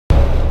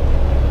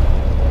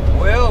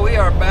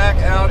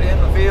out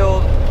in the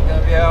field.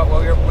 Gonna be out,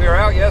 well, we were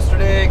out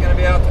yesterday, gonna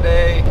be out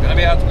today, gonna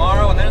be out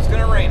tomorrow, and then it's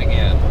gonna rain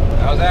again.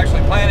 I was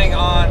actually planning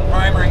on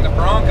primering the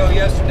Bronco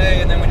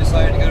yesterday, and then we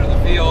decided to go to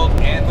the field,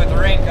 and with the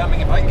rain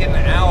coming, if I can get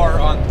an hour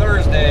on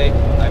Thursday,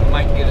 I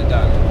might get it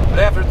done. But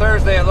after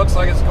Thursday, it looks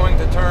like it's going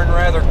to turn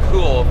rather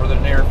cool for the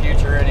near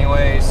future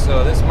anyway,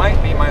 so this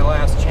might be my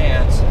last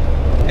chance.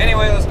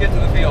 Anyway, let's get to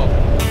the field.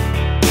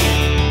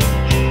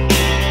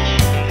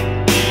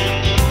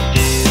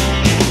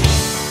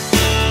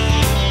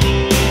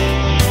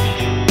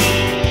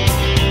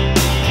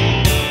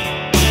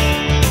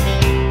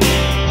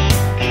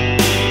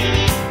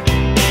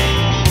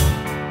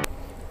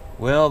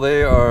 Well,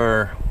 they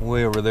are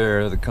way over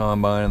there, the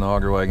combine and the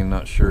auger wagon.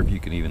 Not sure if you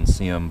can even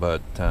see them,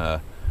 but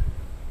a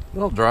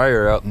little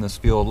drier out in this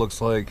field,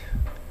 looks like,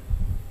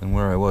 than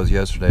where I was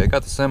yesterday. I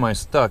got the semi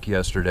stuck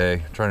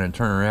yesterday trying to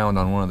turn around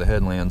on one of the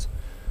headlands.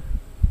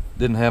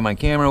 Didn't have my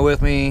camera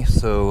with me,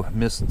 so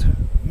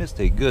missed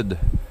a good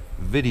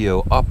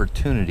video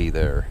opportunity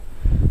there.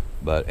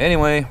 But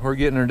anyway, we're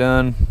getting her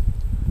done.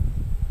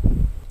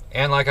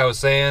 And like I was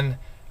saying,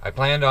 I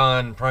planned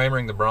on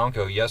primering the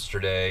Bronco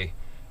yesterday.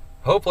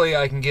 Hopefully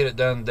I can get it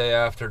done the day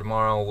after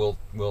tomorrow.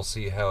 We'll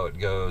see how it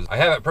goes. I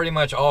have it pretty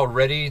much all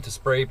ready to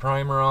spray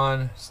primer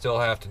on. Still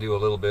have to do a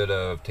little bit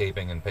of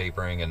taping and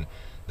papering, and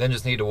then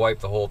just need to wipe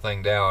the whole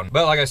thing down.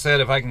 But like I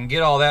said, if I can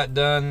get all that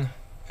done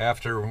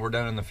after we're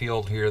done in the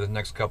field here the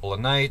next couple of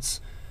nights,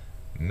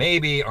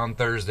 maybe on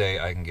Thursday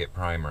I can get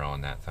primer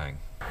on that thing.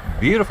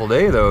 Beautiful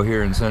day though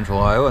here in central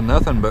Iowa.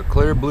 Nothing but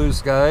clear blue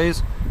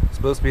skies. It's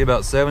supposed to be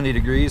about 70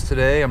 degrees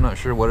today. I'm not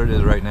sure what it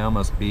is right now.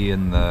 Must be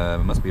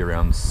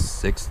around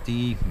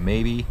 60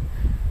 maybe.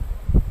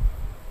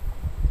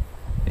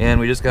 And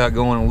we just got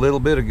going a little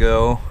bit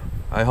ago.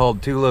 I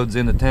hauled 2 loads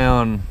into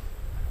town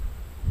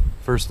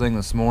first thing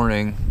this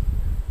morning,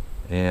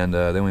 and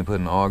then we put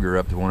an auger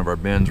up to one of our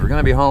bins. We're going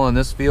to be hauling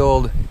this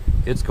field.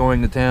 It's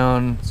going to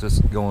town. It's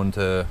just going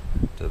to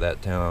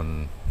that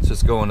town. It's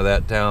just going to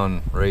that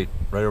town right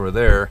over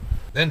there.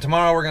 Then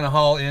tomorrow we're going to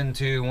haul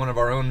into one of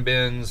our own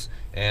bins,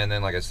 and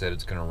then like I said,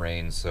 it's going to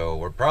rain, so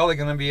we're probably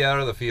going to be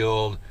out of the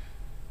field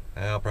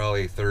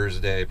probably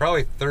Thursday,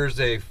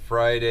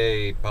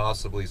 Friday,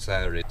 possibly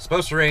Saturday. It's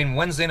supposed to rain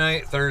Wednesday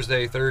night,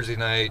 Thursday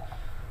night,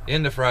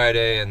 into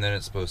Friday, and then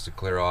it's supposed to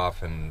clear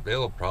off, and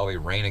it'll probably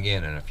rain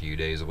again in a few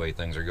days the way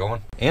things are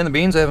going. And the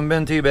beans haven't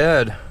been too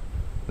bad.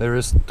 They were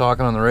just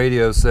talking on the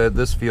radio, said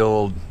this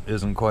field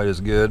isn't quite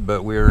as good,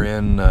 but we're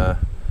in,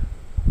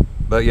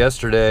 but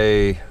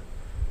yesterday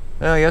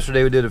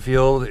we did a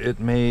field. I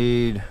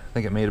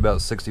think it made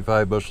about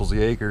 65 bushels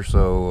the acre,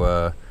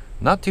 so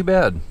not too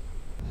bad.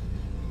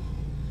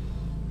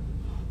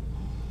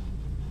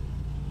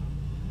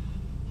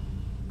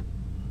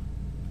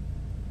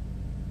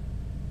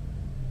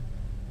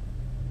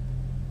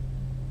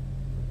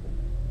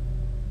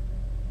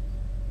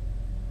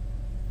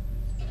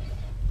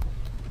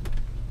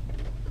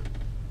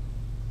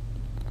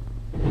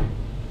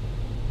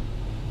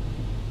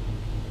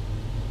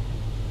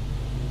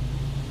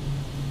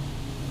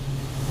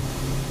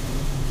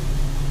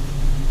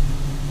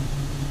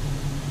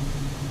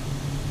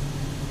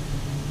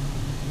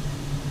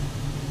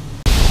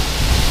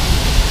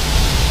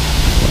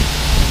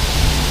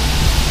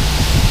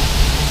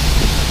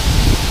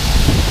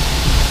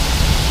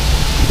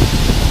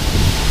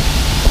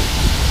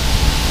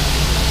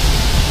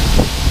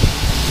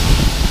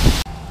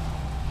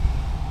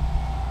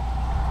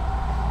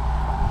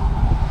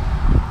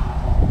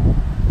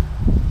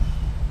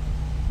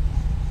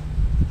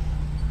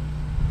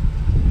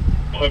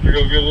 I'll have to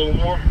go get a little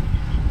more.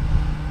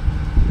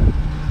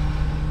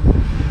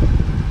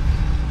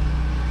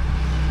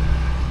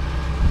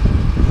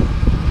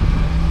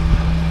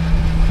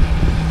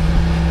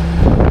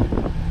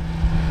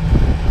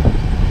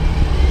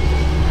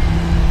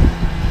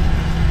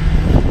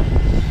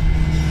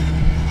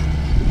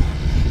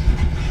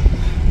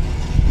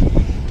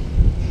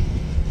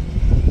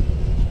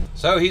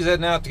 So he's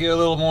heading out to get a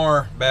little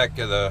more. Back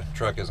to the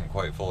truck isn't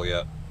quite full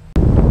yet.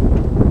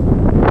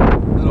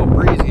 A little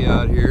breezy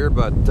out here,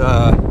 but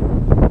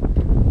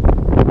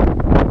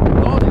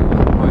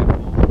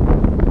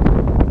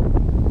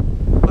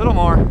little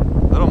more.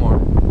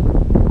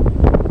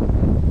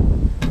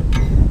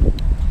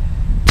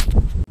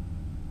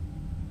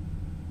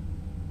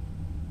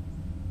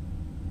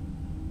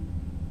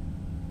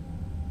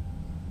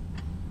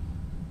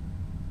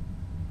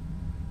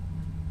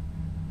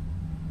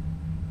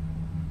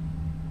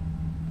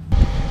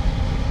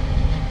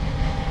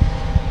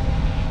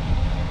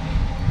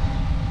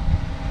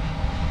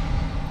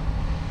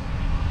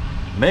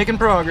 Making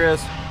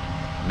progress.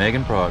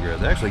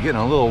 Actually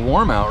getting a little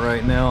warm out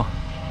right now.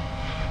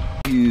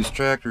 Use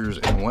tractors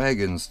and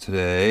wagons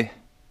today.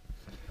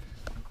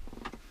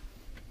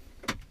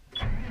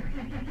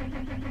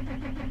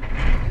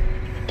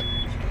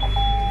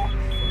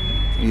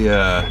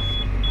 Yeah,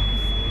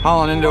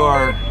 hauling into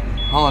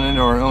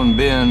our own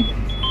bin,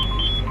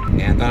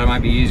 and thought it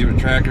might be easier with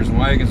tractors and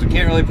wagons. We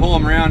can't really pull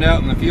them around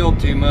out in the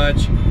field too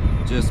much,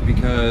 just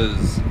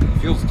because the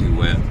field's too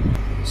wet.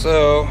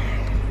 So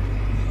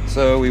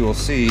So we will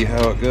see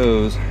how it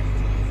goes.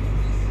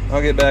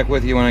 I'll get back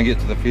with you when I get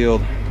to the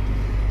field.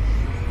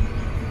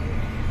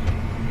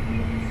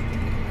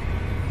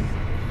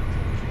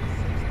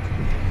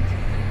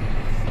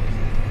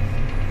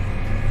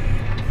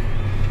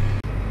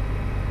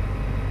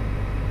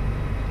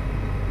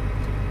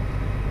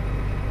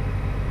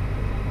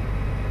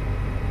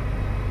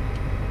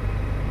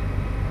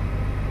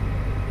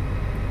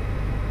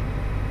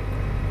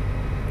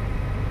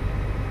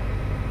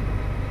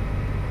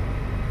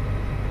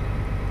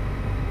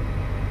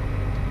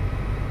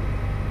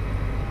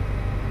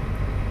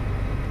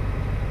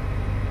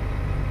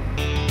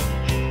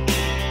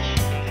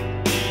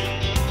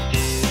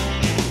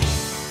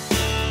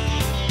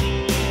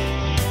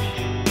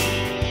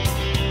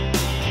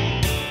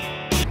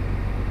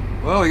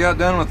 Well, we got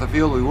done with the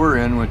field we were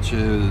in, which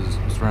is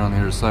just around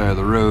here side of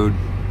the road,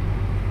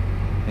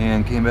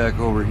 and came back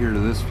over here to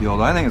this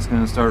field. I think it's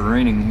going to start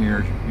raining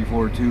here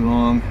before too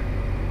long.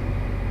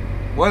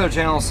 Weather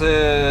Channel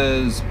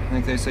says, I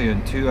think they say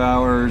in 2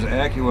 hours.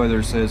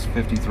 AccuWeather says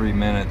 53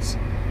 minutes.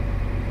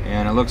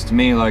 And it looks to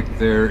me like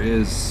there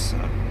is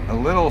a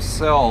little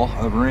cell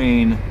of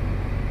rain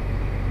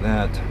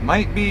that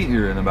might be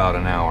here in about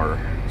an hour.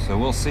 So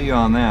we'll see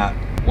on that.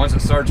 Once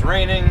it starts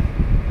raining,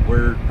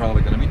 we're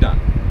probably going to be done.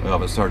 Well,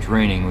 if it starts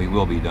raining, we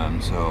will be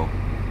done, so.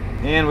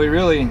 And we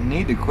really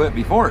need to quit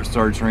before it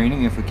starts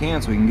raining if we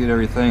can, so we can get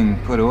everything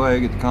put away,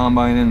 get the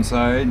combine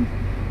inside,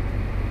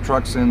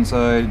 trucks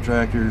inside,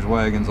 tractors,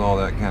 wagons, all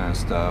that kind of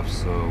stuff.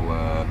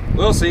 So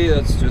we'll see,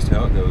 that's just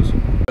how it goes.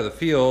 The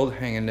field,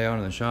 hanging down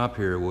in the shop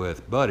here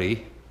with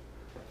Buddy,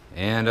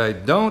 and I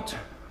don't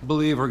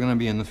believe we're gonna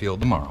be in the field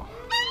tomorrow.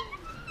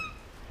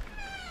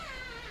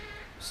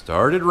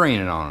 Started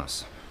raining on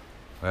us.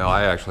 Well,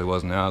 I actually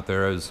wasn't out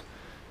there. It was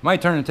my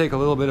turn to take a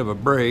little bit of a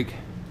break.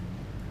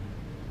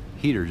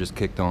 Heater just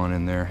kicked on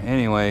in there.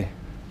 Anyway,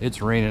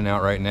 it's raining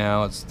out right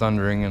now. It's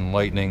thundering and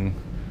lightning.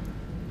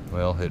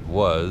 Well, it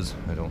was.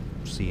 I don't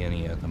see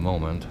any at the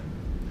moment.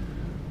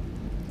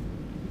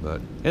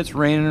 But it's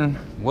raining.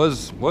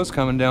 Was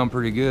coming down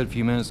pretty good a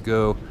few minutes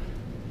ago.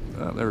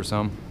 There was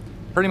some.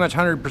 Pretty much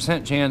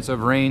 100% chance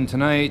of rain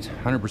tonight.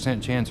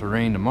 100% chance of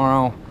rain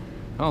tomorrow.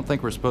 I don't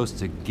think we're supposed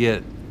to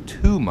get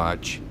too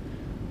much,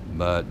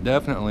 but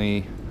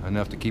definitely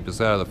enough to keep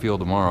us out of the field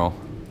tomorrow.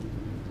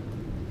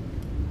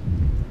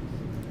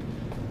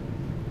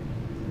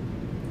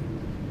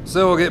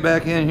 So we'll get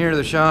back in here to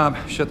the shop,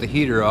 shut the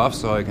heater off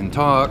so I can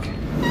talk.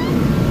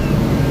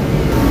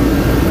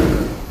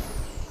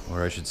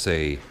 Or I should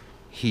say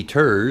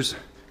heaters.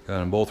 Got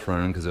them both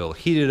running because it'll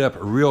heat it up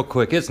real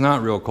quick. It's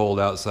not real cold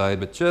outside,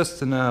 but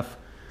just enough,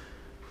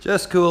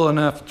 just cool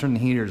enough to turn the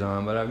heaters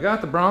on. But I've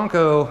got the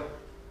Bronco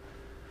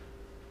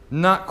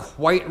not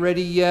quite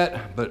ready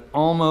yet, but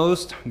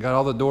almost. Got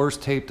all the doors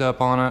taped up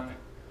on it.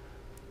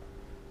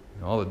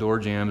 All the door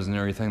jambs and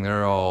everything,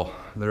 they're all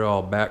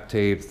back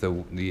taped.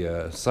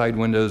 The side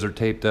windows are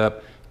taped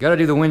up. Got to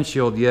do the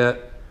windshield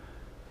yet.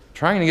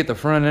 Trying to get the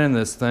front end of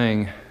this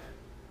thing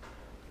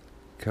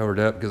covered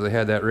up because I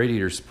had that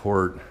radiator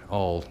support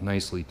all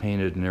nicely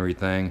painted and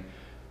everything.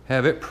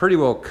 Have it pretty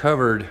well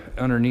covered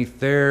underneath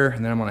there,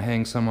 and then I'm going to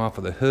hang some off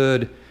of the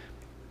hood.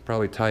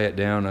 Probably tie it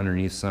down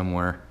underneath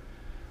somewhere.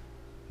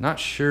 Not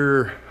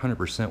sure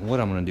 100% what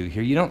I'm going to do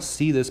here. You don't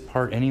see this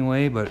part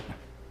anyway, but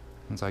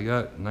since I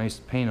got nice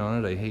paint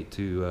on it, I hate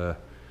to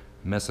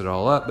mess it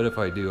all up, but if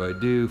I do, I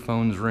do.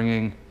 Phone's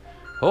ringing.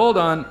 Hold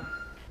on.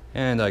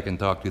 And I can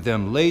talk to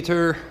them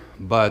later.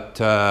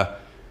 But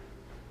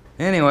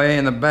anyway,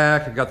 in the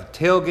back, I got the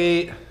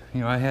tailgate.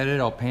 You know, I had it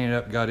all painted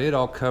up, got it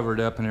all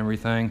covered up and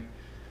everything.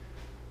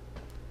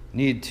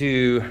 Need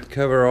to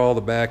cover all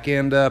the back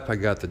end up. I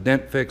got the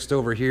dent fixed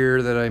over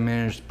here that I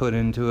managed to put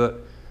into it.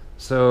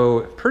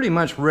 So pretty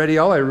much ready.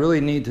 All I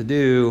really need to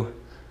do,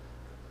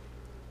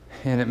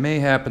 and it may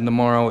happen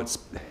tomorrow,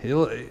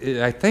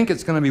 I think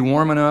it's going to be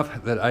warm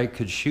enough that I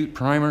could shoot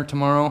primer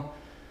tomorrow,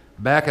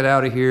 back it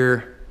out of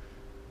here,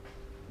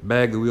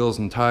 bag the wheels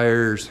and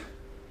tires,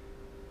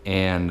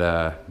 and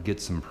get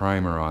some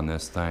primer on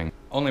this thing.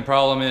 Only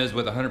problem is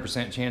with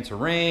 100% chance of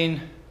rain,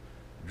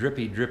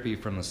 drippy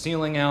from the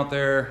ceiling out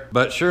there.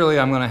 But surely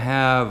I'm going to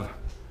have,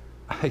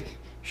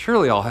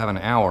 surely I'll have an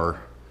hour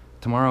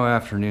tomorrow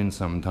afternoon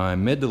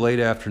sometime, mid to late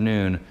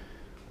afternoon,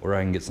 where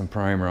I can get some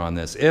primer on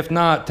this. If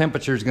not,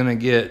 temperature's gonna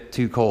get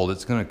too cold.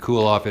 It's gonna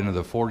cool off into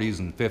the 40s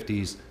and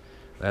 50s.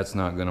 That's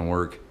not gonna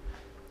work.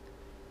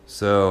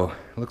 So,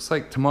 looks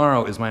like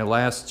tomorrow is my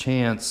last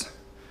chance,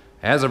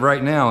 as of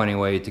right now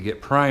anyway, to get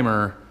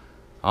primer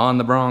on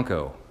the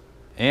Bronco.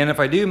 And if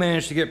I do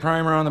manage to get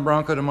primer on the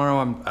Bronco tomorrow,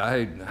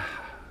 I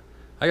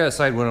gotta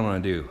decide what I'm gonna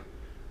do.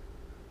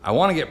 I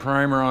wanna get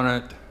primer on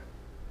it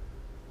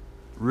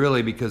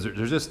really because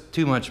there's just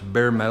too much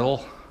bare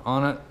metal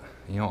on it,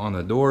 you know, on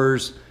the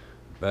doors,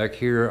 back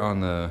here on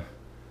the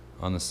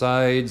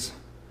sides,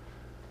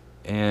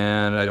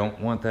 and I don't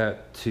want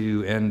that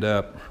to end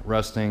up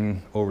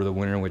rusting over the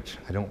winter, which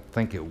I don't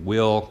think it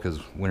will because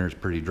winter's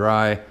pretty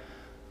dry,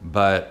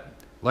 but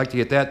I'd like to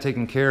get that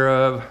taken care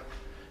of,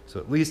 so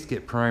at least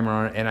get primer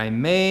on it. And I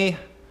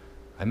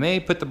I may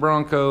put the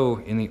Bronco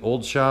in the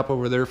old shop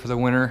over there for the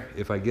winter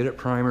if I get it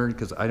primered,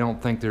 because I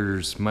don't think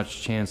there's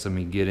much chance of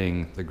me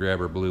getting the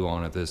Grabber Blue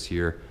on it this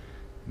year.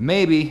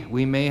 Maybe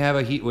we may have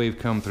a heat wave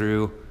come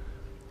through,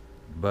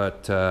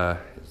 but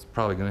it's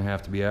probably going to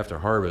have to be after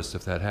harvest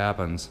if that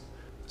happens.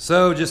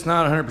 So just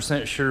not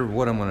 100% sure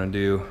what I'm going to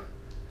do.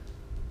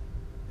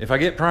 If I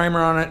get primer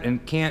on it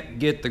and can't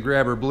get the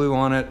Grabber Blue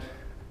on it,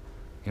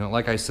 you know,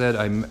 like I said,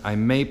 I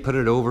may put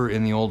it over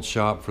in the old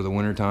shop for the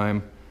winter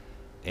time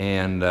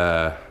and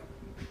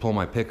pull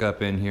my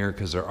pickup in here,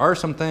 because there are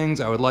some things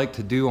I would like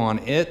to do on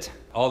it.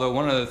 Although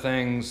one of the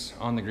things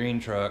on the green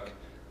truck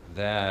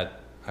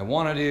that I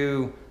want to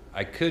do,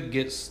 I could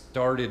get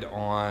started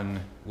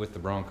on with the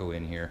Bronco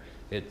in here.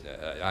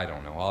 I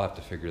don't know, I'll have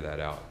to figure that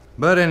out.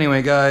 But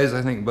anyway guys,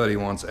 I think Buddy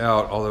wants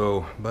out,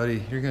 although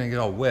Buddy, you're gonna get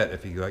all wet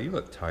if you go out. You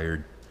look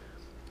tired.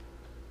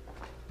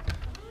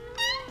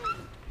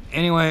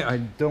 Anyway, I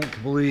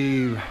don't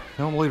believe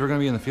we're gonna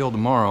be in the field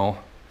tomorrow.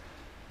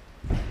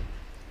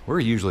 We're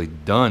usually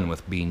done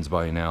with beans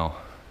by now.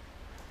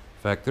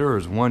 In fact, there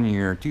was one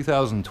year,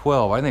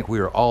 2012, I think we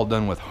were all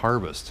done with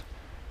harvest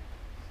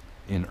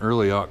in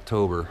early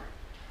October.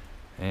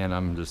 And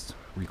I'm just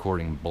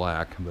recording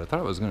black, but I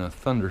thought it was gonna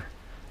thunder.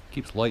 It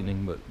keeps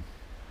lightning, but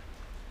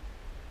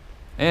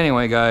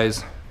anyway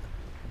guys,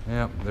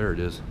 yeah, there it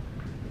is.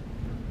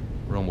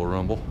 Rumble,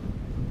 rumble.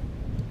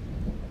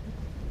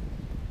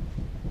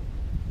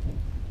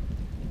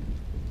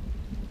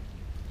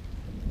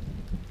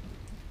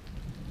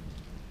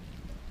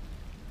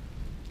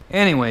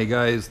 Anyway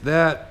guys,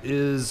 that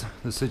is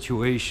the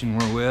situation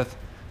we're with.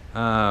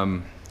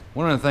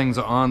 One of the things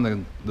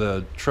on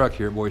the truck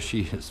here, boy,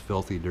 she is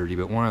filthy dirty,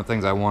 but one of the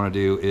things I want to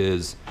do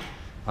is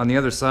on the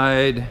other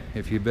side,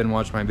 if you've been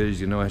watching my videos,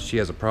 you know she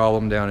has a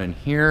problem down in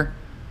here.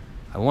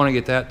 I want to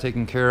get that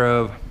taken care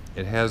of.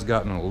 It has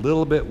gotten a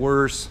little bit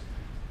worse,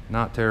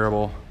 not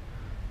terrible,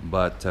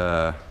 but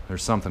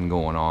there's something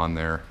going on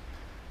there.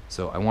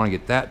 So I want to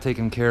get that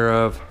taken care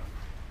of.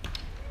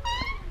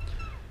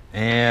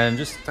 And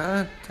just,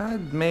 I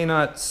may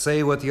not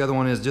say what the other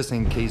one is just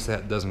in case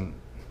that doesn't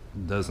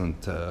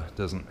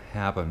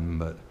happen,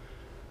 but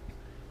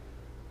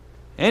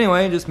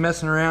anyway, just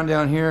messing around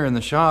down here in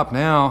the shop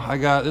now. I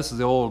got, this is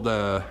the old,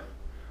 this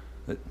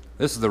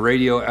is the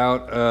radio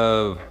out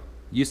of,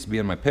 used to be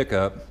in my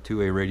pickup,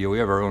 two-way radio. We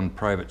have our own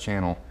private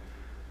channel.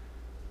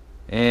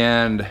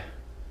 And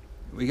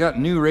we got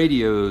new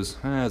radios,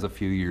 that was a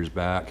few years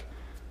back,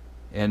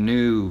 and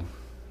new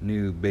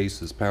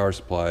bases, power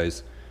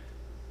supplies.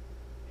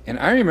 And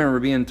I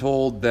remember being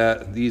told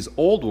that these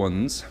old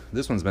ones,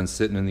 this one's been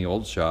sitting in the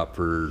old shop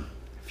for a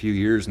few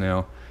years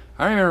now.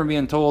 I remember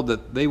being told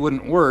that they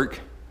wouldn't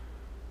work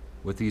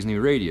with these new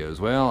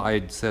radios. Well,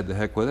 I said the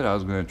heck with it, I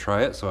was going to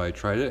try it, so I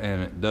tried it,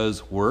 and it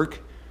does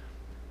work.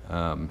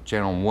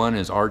 Channel 1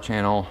 is our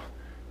channel,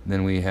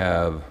 then we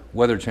have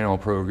Weather Channel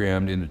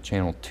programmed into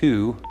Channel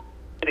 2.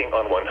 Hitting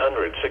on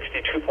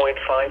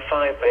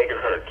 162.55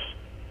 megahertz.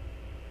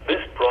 This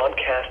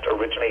broadcast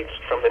originates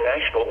from the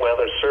National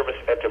Weather Service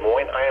at Des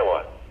Moines,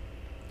 Iowa.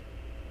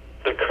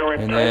 The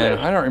current and then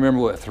I don't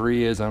remember what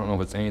 3 is. I don't know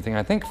if it's anything.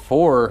 I think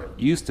 4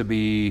 used to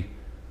be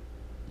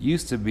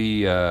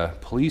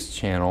police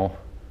channel,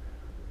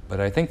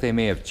 but I think they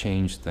may have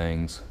changed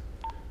things.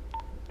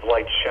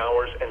 Light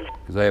showers and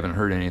because I haven't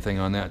heard anything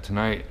on that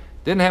tonight.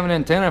 Didn't have an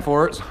antenna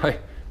for it, so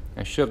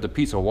I shoved a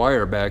piece of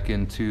wire back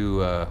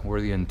into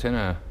where the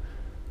antenna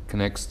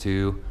connects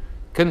to.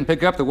 Couldn't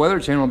pick up the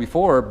Weather Channel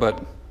before,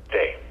 but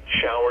day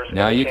showers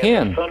now and you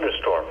can.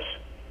 Thunderstorms.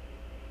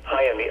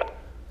 High in the.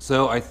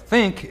 So I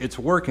think it's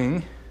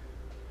working.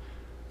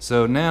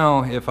 So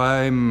now if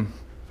I'm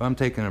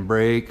taking a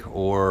break,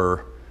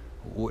 or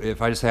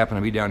if I just happen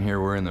to be down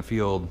here, we're in the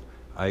field,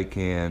 I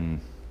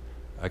can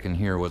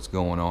hear what's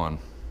going on.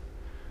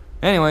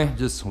 Anyway,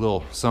 just a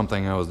little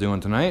something I was doing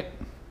tonight.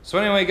 So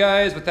anyway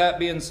guys, with that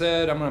being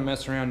said, I'm gonna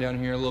mess around down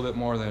here a little bit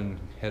more, then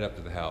head up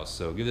to the house.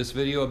 So give this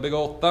video a big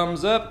old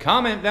thumbs up,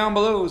 comment down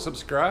below,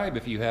 subscribe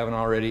if you haven't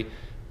already.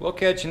 We'll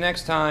catch you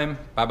next time.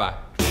 Bye bye.